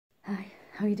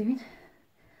how are you doing?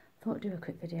 Thought I'd do a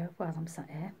quick video while I'm sat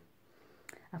here.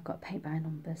 I've got paint by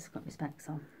numbers, got my specs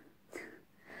on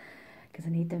because I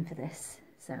need them for this.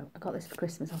 So I got this for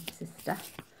Christmas off my sister,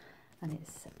 and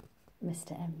it's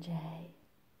Mr. MJ,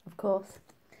 of course.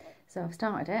 So I've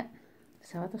started it.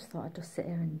 So I just thought I'd just sit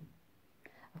here and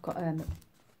I've got a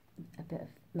bit of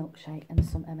milkshake and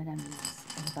some M&Ms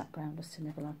in the background just to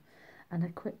nibble on, and a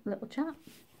quick little chat.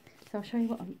 So I'll show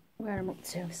you where I'm up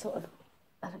to. Sort of,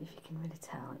 I don't know if you can really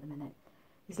tell at the minute.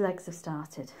 His legs have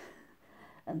started,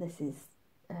 and this is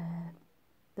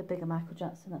the bigger Michael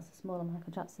Jackson. That's the smaller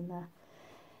Michael Jackson there.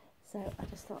 So I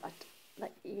just thought I'd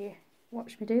let you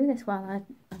watch me do this while I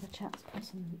have a chat on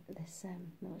this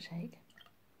milkshake.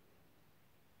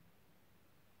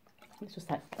 It's just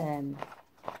like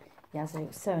Yazoo,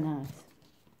 it's so nice.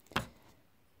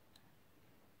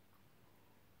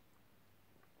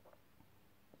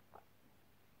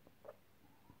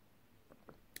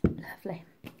 Lovely.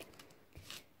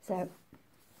 So,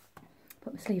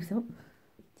 put my sleeves up.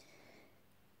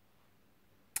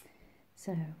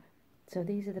 So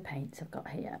these are the paints I've got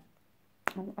here.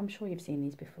 I'm sure you've seen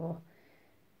these before.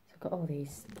 So I've got all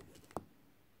these,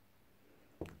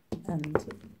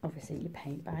 and obviously you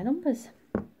paint by numbers.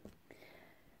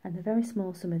 And they're very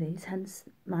small, some of these, hence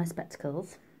my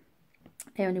spectacles.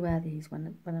 I only wear these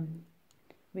when I'm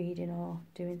reading or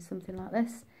doing something like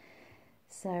this.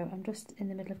 So I'm just in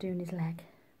the middle of doing his leg,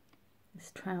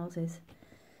 his trousers.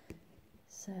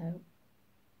 So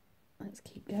let's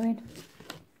keep going.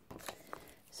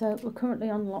 So we're currently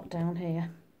on lockdown here.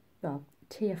 Well,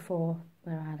 tier 4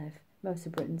 where I live. Most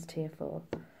of Britain's tier 4.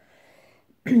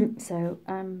 So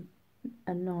I'm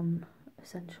a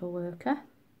non-essential worker.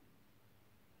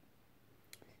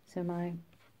 So my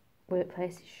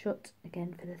workplace is shut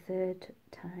again for the 3rd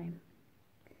time.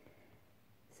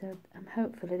 So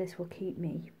hopefully this will keep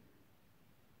me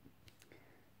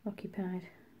occupied.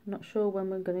 I'm not sure when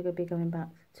we're going to be going back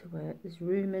to work. There's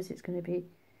rumours it's going to be,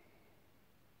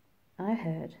 I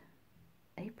heard,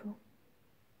 April.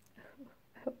 I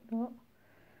hope not.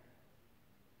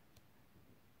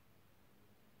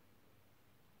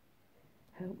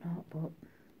 Hope not, but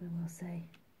we will see.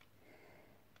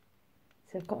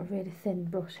 So I've got a really thin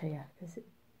brush here because I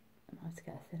might have to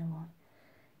get a thinner one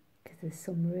because there's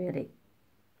some really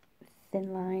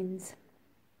thin lines.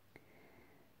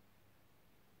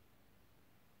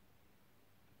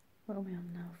 What are we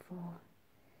on now for?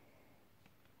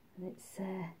 And it's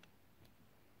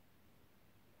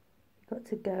you've got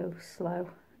to go slow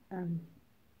and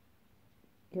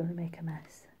you're going to make a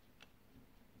mess.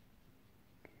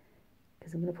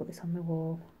 Because I'm going to put this on my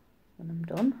wall when I'm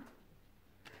done.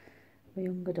 My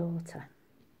younger daughter,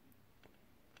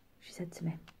 she said to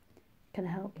me, "Can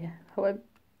I help you?" I went,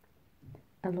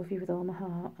 "I love you with all my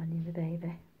heart, and you're the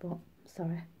baby, but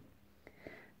sorry,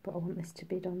 but I want this to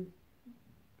be done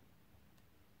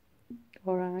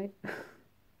alright." I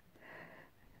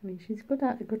mean, she's a good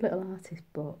little artist,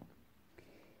 but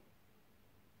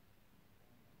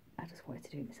I just wanted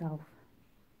to do it myself.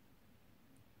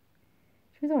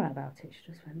 She was alright about it.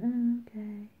 She just went, "Oh,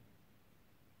 okay."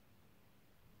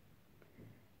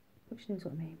 But she knows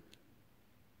what I mean.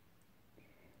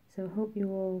 So I hope you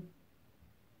all,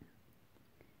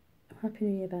 Happy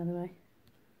New Year, by the way.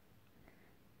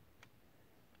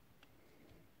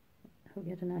 I hope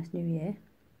you had a nice New Year,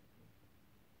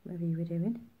 whatever you were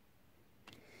doing.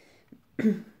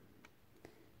 Get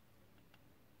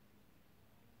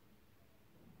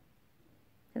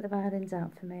the violins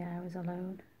out for me. I was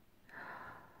alone.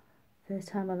 First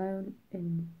time alone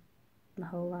in my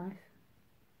whole life.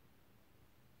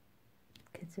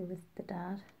 Kids were with the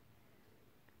dad.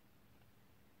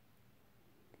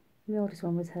 The oldest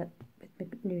one was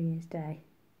with New Year's Day.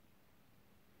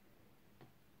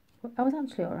 Well, I was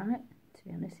actually alright, to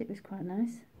be honest. It was quite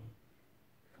nice.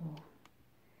 I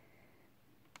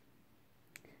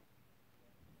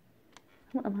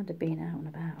wouldn't mind being out and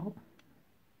about,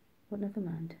 but never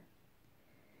mind.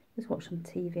 Just watch some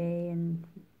TV and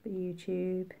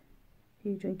YouTube, a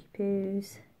few drinky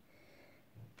poos.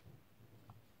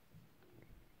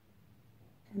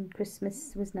 And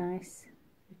Christmas was nice.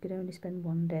 You could only spend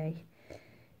one day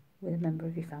with a member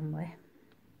of your family.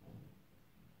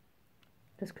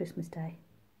 Just Christmas Day.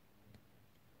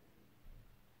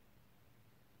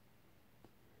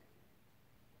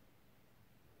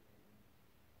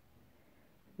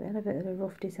 We had a bit of a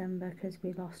rough December because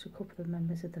we lost a couple of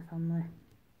members of the family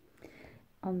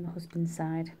on the husband's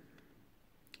side.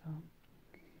 Oh,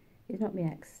 he's not my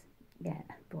ex yet,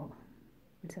 but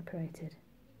we're separated.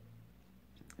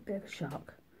 A bit of a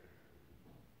shock.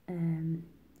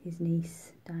 His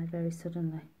niece died very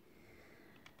suddenly,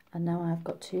 And now I've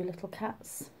got 2 little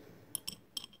cats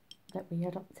that we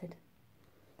adopted.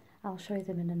 I'll show you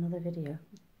them in another video.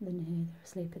 They're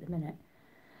asleep at the minute.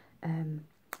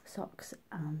 Socks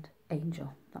and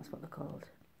Angel, that's what they're called.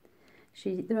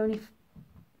 They're only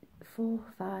 4,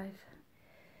 5,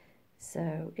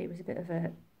 so it was a bit of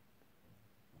a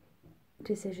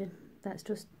decision. Let's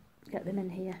just get them in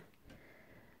here.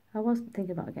 I wasn't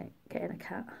thinking about getting a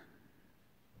cat,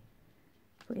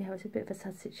 but yeah, it was a bit of a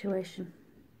sad situation.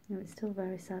 And it's still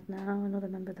very sad now. Another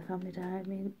member of the family died.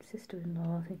 My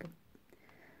sister-in-law, I think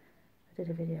I did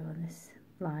a video on this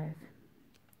live.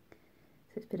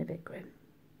 So it's been a bit grim,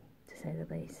 to say the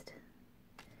least.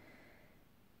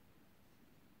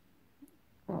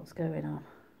 What's going on?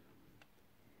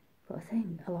 But I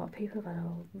think a lot of people have had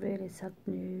all really sad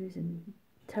news and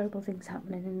terrible things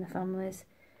happening in the families.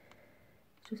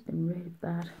 It's just been really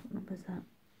bad. What number is that?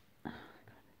 Oh,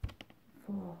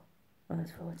 4. Oh,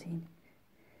 that's 14.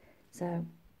 So,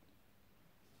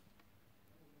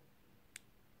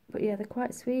 but yeah, they're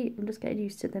quite sweet. I'm just getting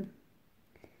used to them.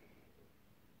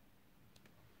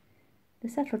 They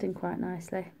settled in quite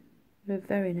nicely. We were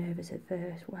very nervous at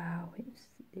first. Wow, it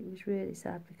was really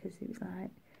sad because it was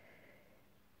like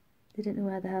they didn't know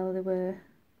where the hell they were.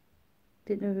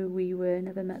 Didn't know who we were.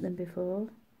 Never met them before.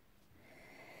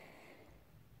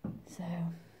 So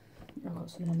I've got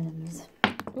some M&Ms.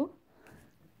 Oh.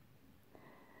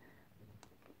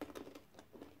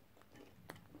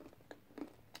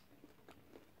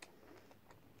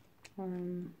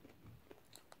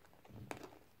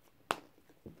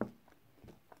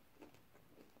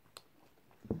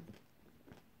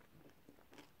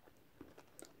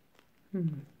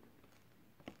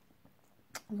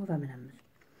 I love M&Ms.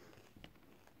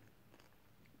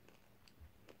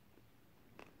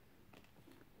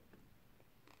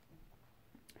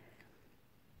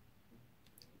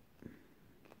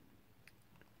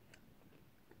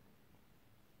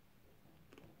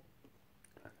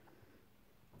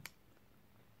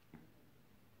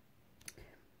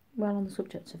 Well, on the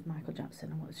subject of Michael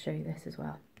Jackson, I want to show you this as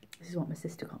well. This is what my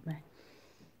sister got me.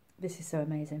 This is so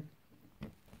amazing.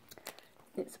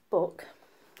 It's a book.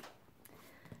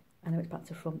 I know it's back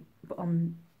to front, but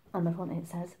on the front it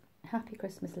says, "Happy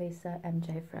Christmas, Lisa,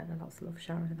 MJ, Fred, and lots of love,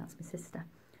 Sharon," and that's my sister.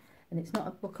 And it's not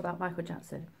a book about Michael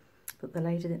Jackson, but the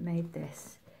lady that made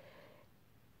this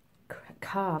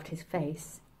carved his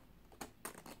face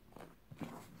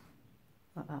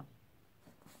like that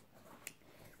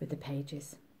with the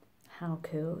pages. How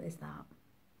cool is that?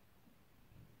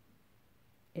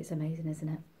 It's amazing, isn't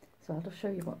it? So I'll just show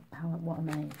you what I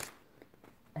made.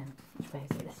 Which way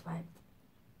is it? This way.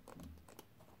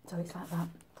 So it's like that.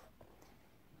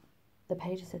 The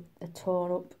pages are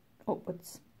torn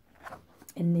upwards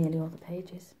in nearly all the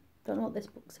pages. Don't know what this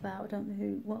book's about. I don't know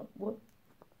who, what.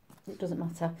 It doesn't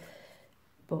matter.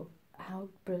 But how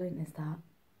brilliant is that?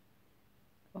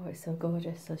 Oh, it's so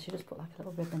gorgeous. So she just put like a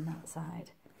little ribbon that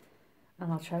side.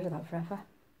 And I'll treasure that forever.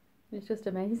 It's just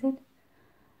amazing.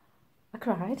 I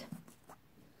cried.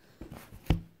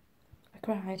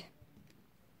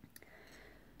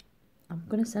 I'm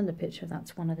going to send a picture of that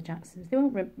to one of the Jacksons. They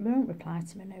won't reply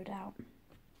to me, no doubt.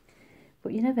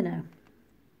 But you never know.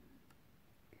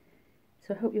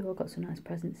 So I hope you all got some nice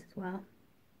presents as well.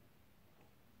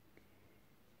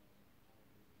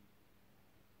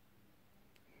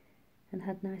 And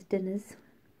had nice dinners.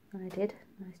 I did.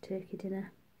 Nice turkey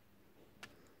dinner.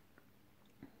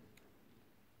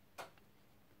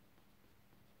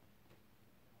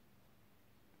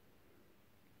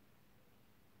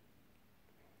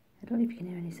 I don't know if you can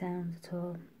hear any sounds at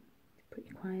all. It's pretty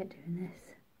quiet doing this.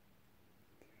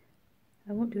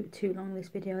 I won't do it too long, this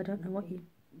video. I don't know what you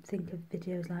think of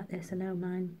videos like this. I know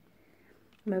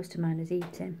most of mine is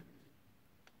eating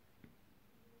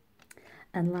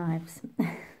and lives.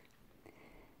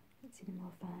 Let's see any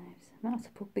more 5s. I might have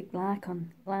to put big light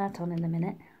on in a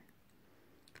minute.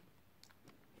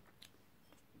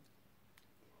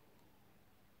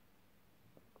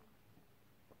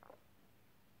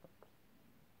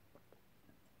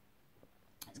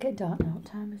 It's getting dark now. What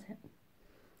time is it?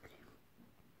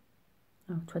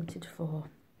 Oh, 20 to 4.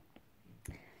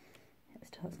 It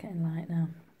starts getting light now.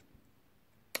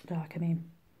 Dark, I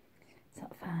mean. It's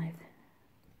at 5.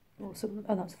 Oh,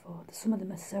 that's 4. Some of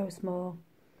them are so small.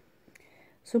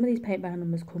 Some of these paint by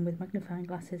numbers come with magnifying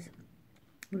glasses.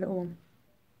 A little one.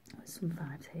 There's some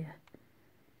 5s here.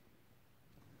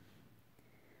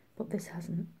 But this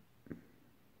hasn't.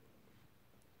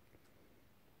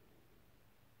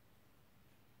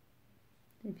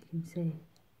 If you can see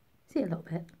a little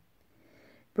bit.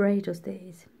 Bray does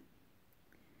these.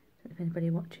 I don't know if anybody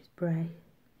watches Bray.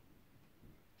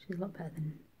 She's a lot better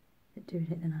than at doing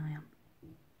it than I am.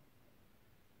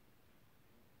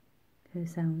 Her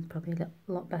sound's probably a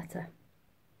lot better.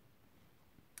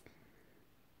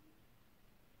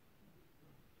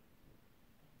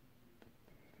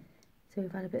 So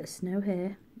we've had a bit of snow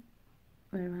here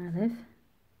where I live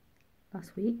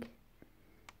last week.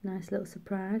 Nice little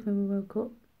surprise when we woke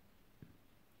up.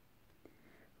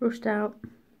 Rushed out,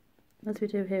 as we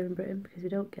do here in Britain, because we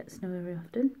don't get snow very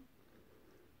often.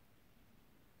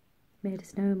 Made a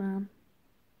snowman.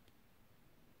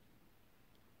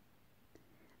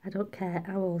 I don't care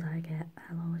how old I get,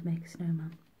 I'll always make a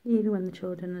snowman. Even when the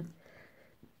children have,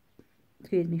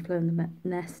 excuse me, flown the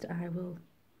nest, I will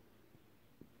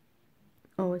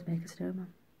always make a snowman.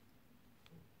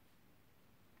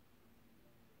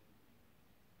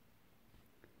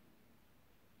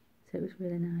 So it was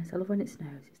really nice. I love when it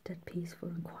snows, it's dead peaceful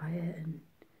and quiet, and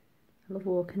I love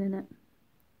walking in it.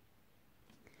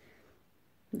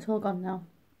 It's all gone now,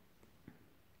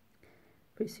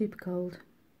 but it's super cold.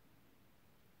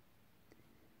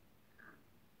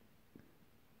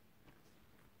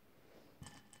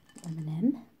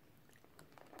 M&M.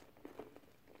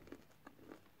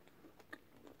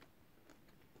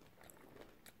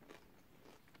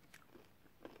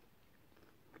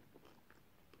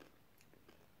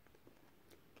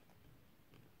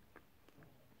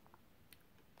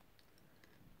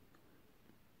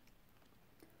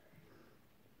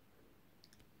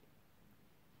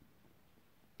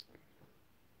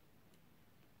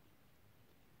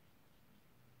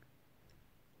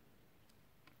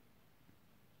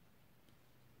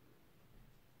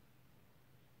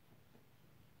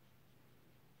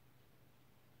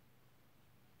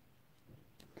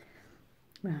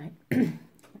 Right,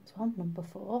 next one, number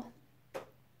 4.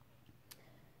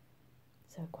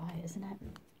 So quiet, isn't it?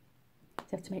 You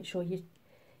have to make sure you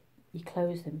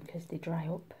close them because they dry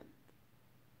up.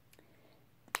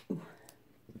 Ooh.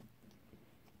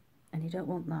 And you don't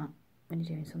want that when you're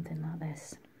doing something like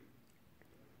this.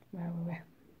 Where were we?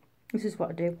 This is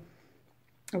what I do.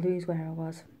 I lose where I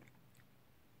was.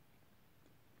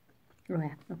 Oh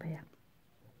yeah, up here.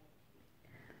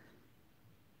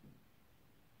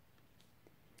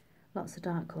 Lots of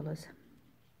dark colours.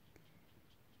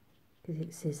 Because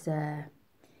it's his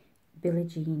Billie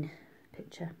Jean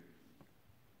picture.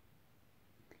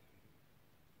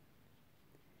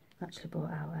 I've actually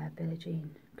brought out Billie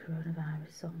Jean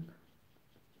coronavirus song.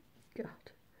 God.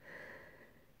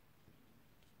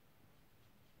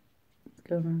 It's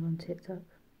going around on TikTok.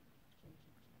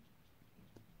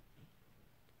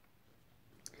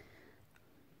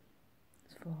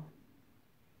 It's 4.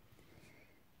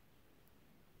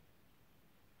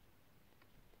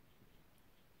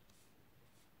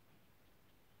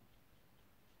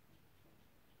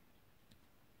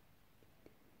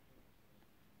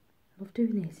 I love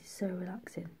doing these, it's so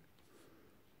relaxing.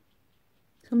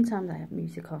 Sometimes I have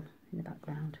music on in the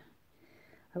background.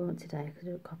 I won't today because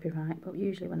I don't copyright, but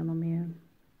usually when I'm on my own,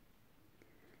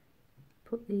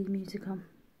 put the music on,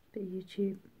 bit of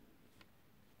YouTube.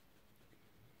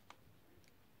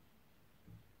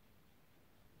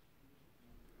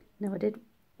 Now I did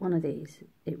one of these,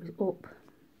 it was up.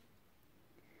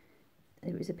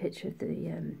 It was a picture of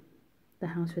the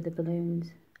house with the balloons,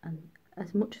 and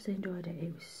as much as I enjoyed it,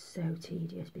 it was so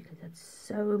tedious because it had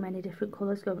so many different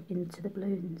colours going into the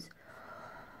balloons.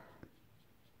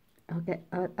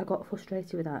 I got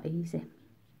frustrated with that easy.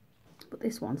 But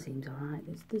this one seems alright.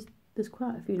 There's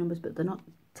quite a few numbers, but they're not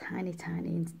tiny,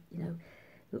 you know,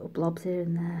 little blobs here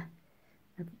and there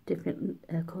of different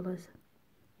colours.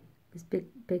 There's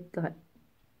big like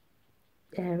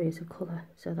areas of colour,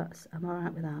 so I'm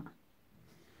alright with that.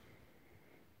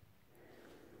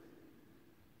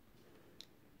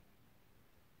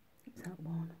 Is that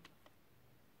one?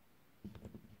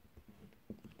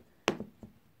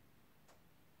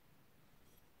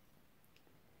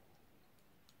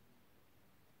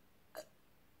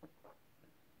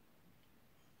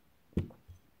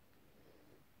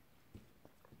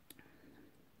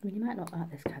 I mean, you might not like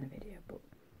this kind of video, but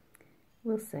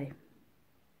we'll see.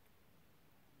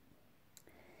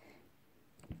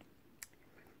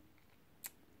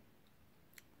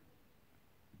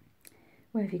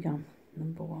 Where have you gone?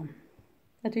 Number 1.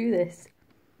 I do this.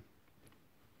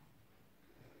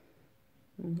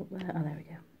 Oh, there we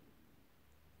go.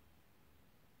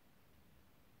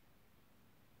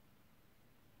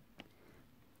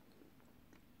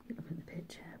 Look at the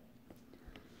picture.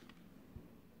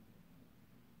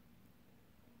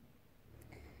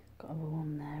 Got a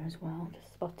one there as well,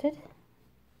 just spotted.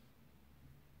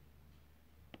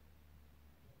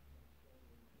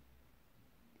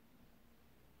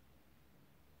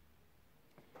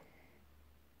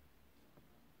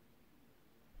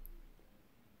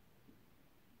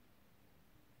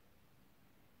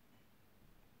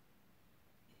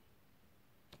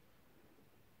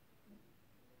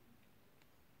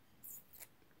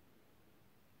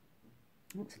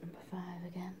 What's number 5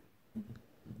 again?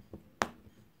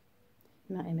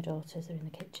 Not in my daughters, they're in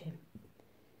the kitchen.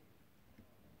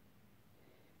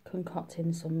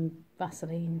 Concocting some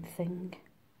Vaseline thing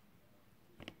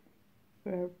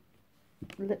for a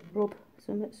lip rub,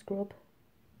 some lip scrub.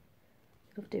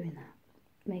 Love doing that.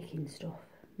 Making stuff,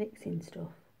 mixing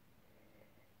stuff.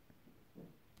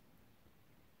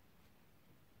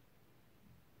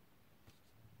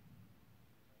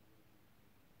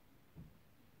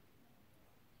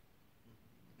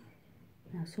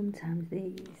 Now sometimes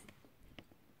these,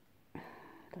 I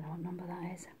don't know what number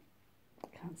that is,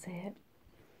 can't see it.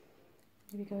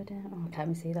 Maybe go down, oh can't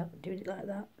even see that, doing it like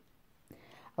that.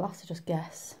 I'll have to just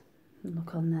guess and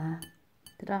look on there.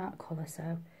 The dark colour,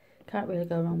 so can't really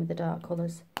go wrong with the dark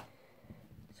colours.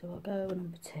 So I'll go with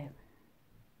number 2.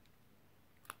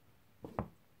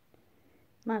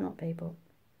 Might not be, but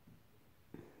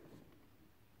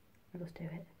I'll just do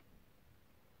it.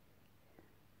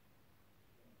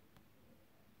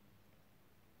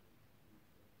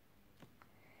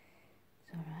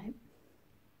 It's alright.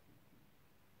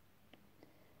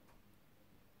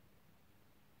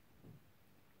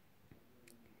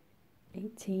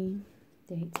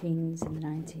 The 18s and the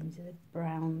 19s are the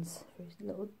browns for his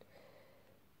little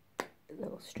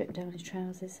strip down his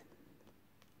trousers.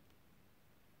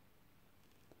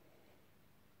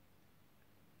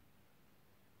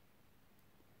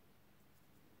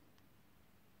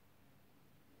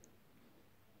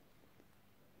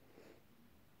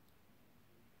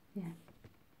 Yeah,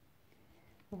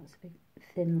 well, that's a big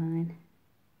thin line.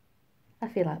 I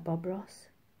feel like Bob Ross.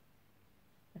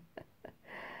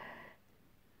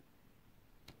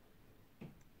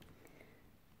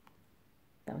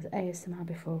 That was ASMR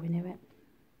before we knew it.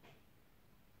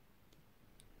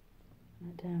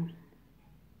 Right down.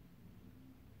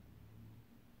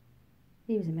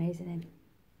 He was amazing in.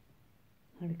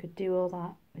 And we could do all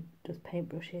that with just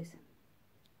paintbrushes.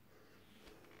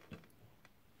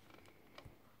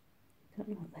 Don't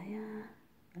know what they are.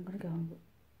 I'm gonna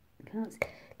go.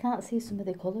 Can't see some of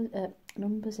the colour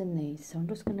numbers in these, so I'm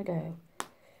just gonna go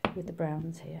with the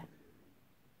browns here.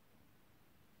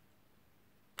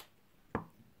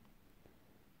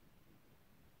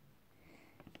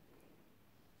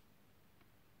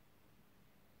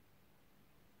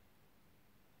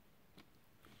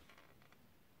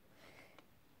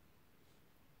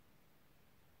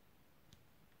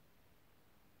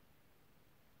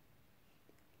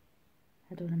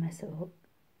 I don't want to mess it up.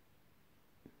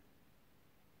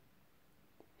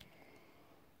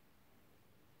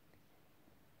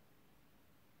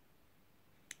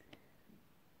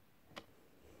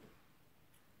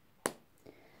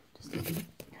 Just looking,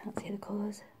 can't see the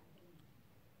colours.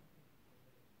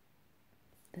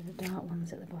 They're the dark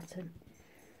ones at the bottom.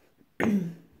 Go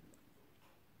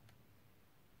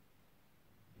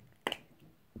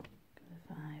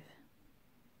 5.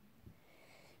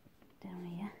 Down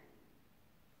here.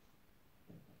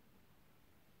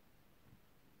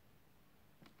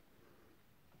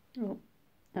 Oh,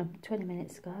 20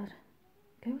 minutes, God.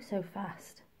 Go so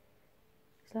fast.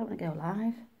 It's like when I go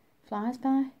live. Flies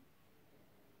by.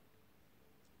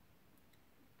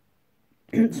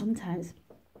 Sometimes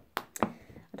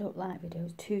I don't like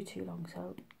videos too long,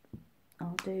 so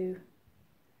I'll do,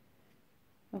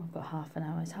 oh, I've got half an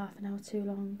hour. Is half an hour too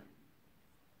long?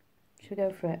 Should we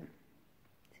go for it?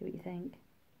 See what you think.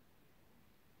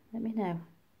 Let me know.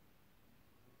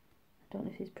 I don't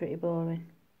know if it's pretty boring.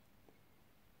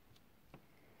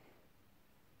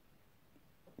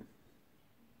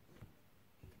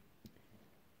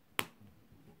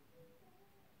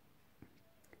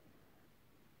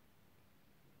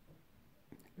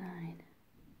 Nine.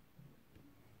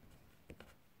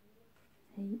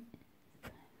 8.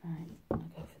 Right, I'll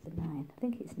go for the 9. I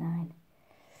think it's 9.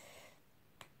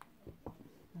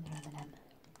 Another M&M.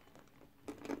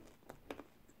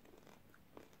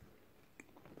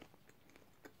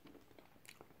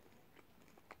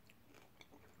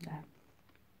 There.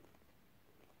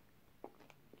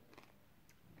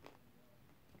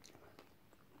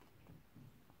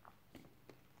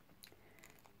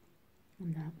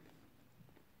 And that.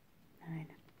 9.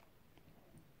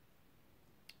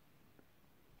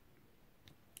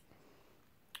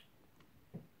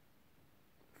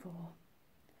 4.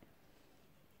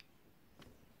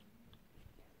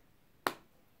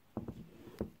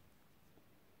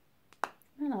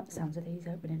 I like the sounds of these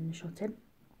opening and shutting.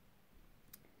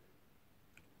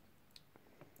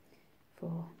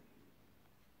 4.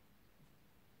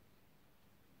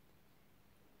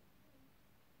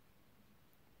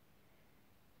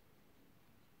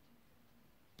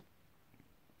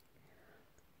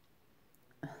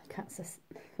 'Cats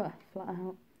are flat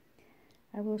out.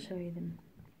 I will show you them.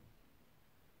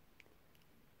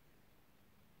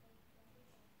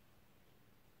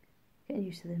 Getting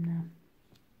used to them now.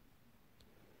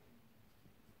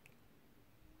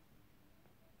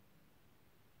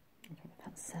 I think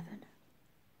that's 7.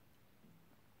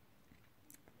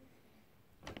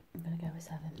 I'm going to go with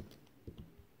 7.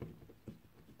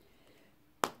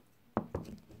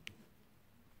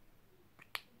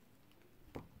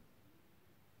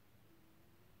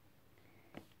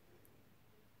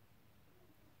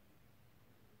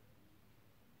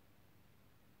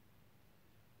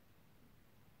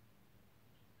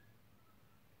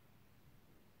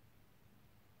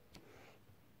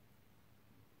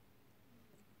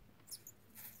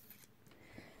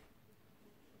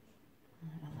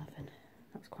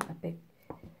 That's quite a big,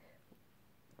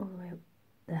 all the way up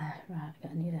there. Right,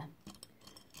 I need a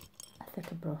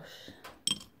thicker brush.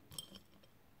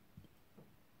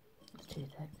 It's too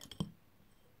thick.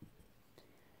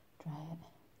 Dry it.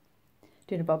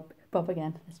 Doing a bob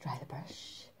again. Let's dry the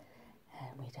brush.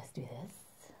 And we just do this.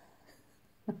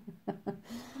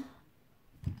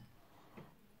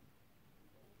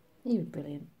 You're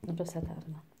brilliant. I've just said that,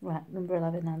 haven't I? Right, number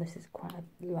 11 now. This is quite a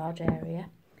large area.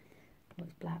 Oh,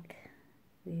 it's black.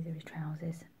 These are his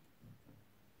trousers.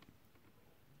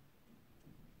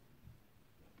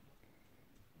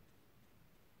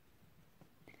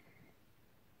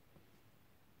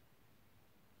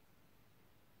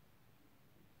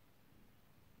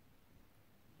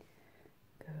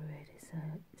 Go really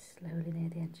slowly near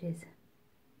the edges.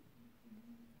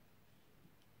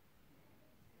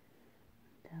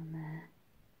 Down there.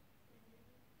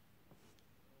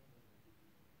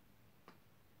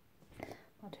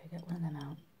 What do we get one of them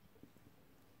out?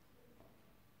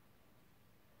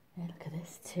 Yeah, look at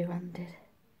this, two-handed.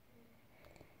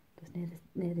 Goes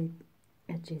near the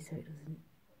edges so it doesn't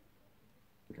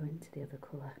go into the other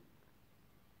colour.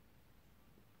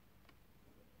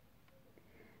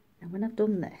 And when I've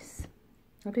done this,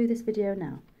 I'll do this video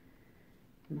now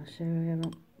and I'll show you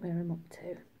where I'm up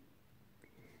to.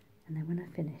 And then when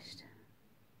I've finished,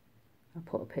 I'll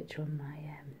put a picture on my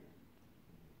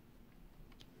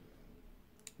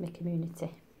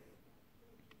community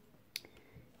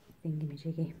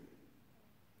thingy-majiggy.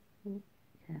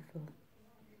 Careful.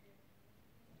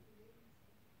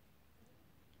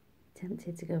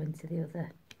 Tempted to go into the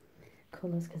other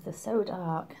colours because they're so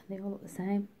dark. They all look the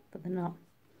same, but they're not.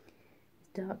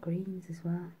 It's dark greens as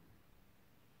well.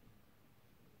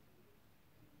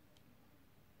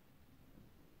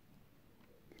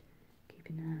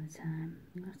 Keeping an eye on the time.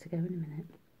 I'm going to have to go in a minute.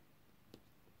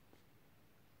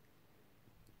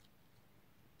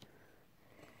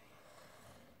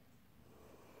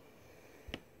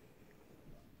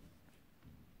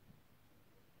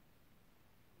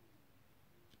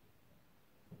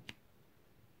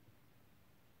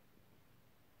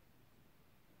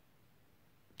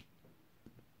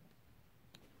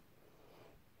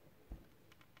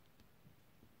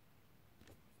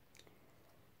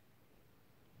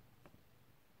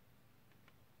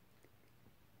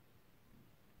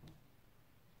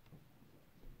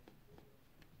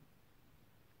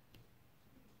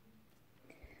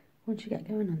 Once you get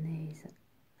going on these,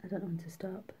 I don't know when to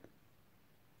stop.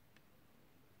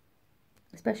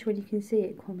 Especially when you can see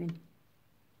it coming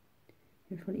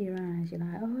in front of your eyes. You're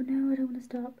like, oh no, I don't want to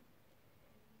stop.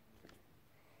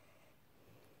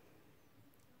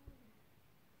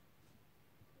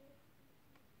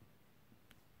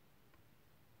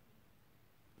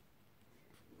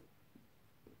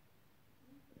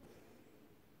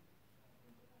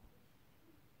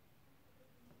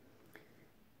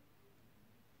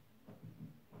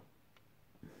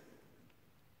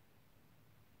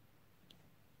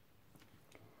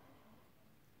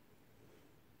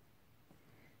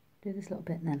 Do this little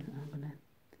bit and then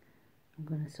I'm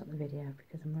gonna stop the video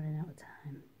because I'm running out of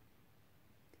time.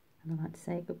 And I like to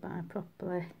say goodbye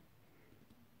properly.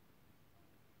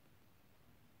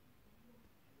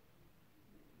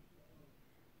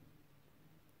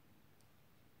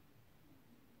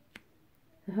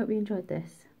 I hope you enjoyed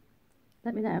this.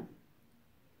 Let me know.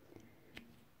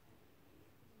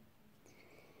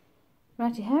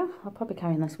 Righty-ho, I'll probably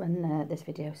carry on this when this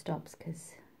video stops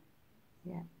because,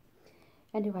 yeah.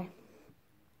 Anyway,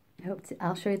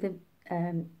 I'll show you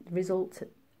the result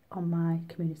on my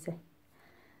community.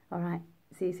 Alright,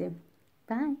 see you soon.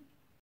 Bye.